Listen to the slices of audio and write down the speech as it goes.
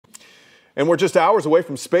And we're just hours away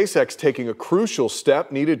from SpaceX taking a crucial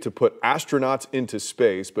step needed to put astronauts into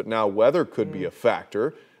space, but now weather could be a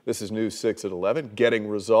factor. This is News 6 at 11, getting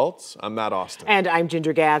results. I'm Matt Austin. And I'm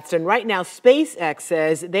Ginger Gadsden. Right now, SpaceX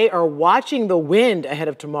says they are watching the wind ahead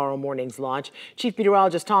of tomorrow morning's launch. Chief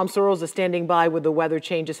Meteorologist Tom Searles is standing by with the weather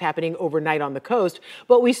changes happening overnight on the coast.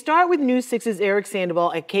 But we start with News 6's Eric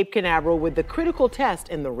Sandoval at Cape Canaveral with the critical test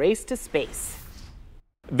in the race to space.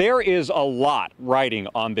 There is a lot riding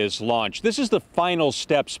on this launch. This is the final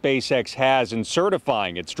step SpaceX has in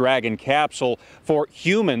certifying its Dragon capsule for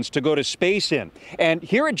humans to go to space in. And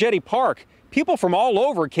here at Jetty Park, people from all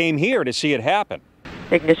over came here to see it happen.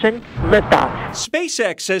 Ignition, liftoff.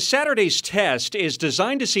 SpaceX says Saturday's test is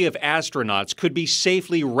designed to see if astronauts could be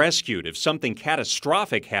safely rescued if something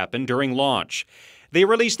catastrophic happened during launch. They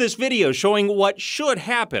released this video showing what should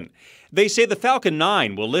happen. They say the Falcon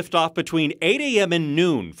 9 will lift off between 8 a.m. and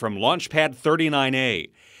noon from Launch Pad 39A.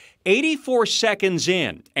 84 seconds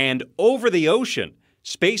in and over the ocean,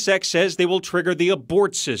 SpaceX says they will trigger the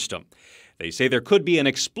abort system. They say there could be an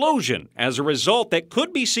explosion as a result that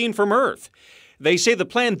could be seen from Earth. They say the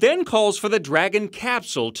plan then calls for the Dragon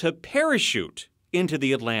capsule to parachute into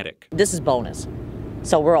the Atlantic. This is bonus,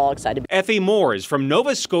 so we're all excited. Effie Moore is from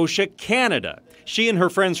Nova Scotia, Canada. She and her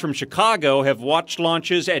friends from Chicago have watched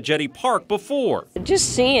launches at Jetty Park before.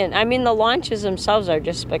 Just seeing, I mean, the launches themselves are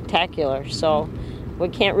just spectacular, so we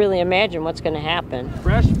can't really imagine what's going to happen.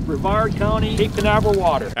 Fresh, Brevard County, Cape Canaveral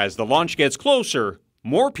water. As the launch gets closer,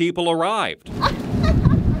 more people arrived.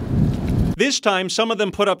 This time, some of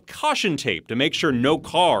them put up caution tape to make sure no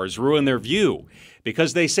cars ruin their view,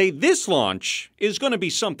 because they say this launch is going to be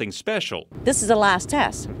something special. This is the last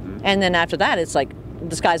test, and then after that, it's like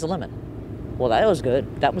the sky's the limit. Well, that was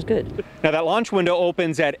good. That was good. Now, that launch window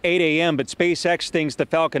opens at 8 a.m., but SpaceX thinks the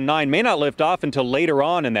Falcon 9 may not lift off until later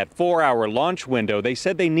on in that 4-hour launch window. They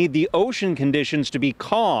said they need the ocean conditions to be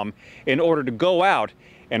calm in order to go out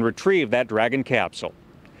and retrieve that Dragon capsule.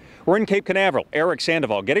 We're in Cape Canaveral. Eric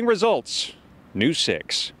Sandoval getting results. News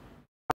 6.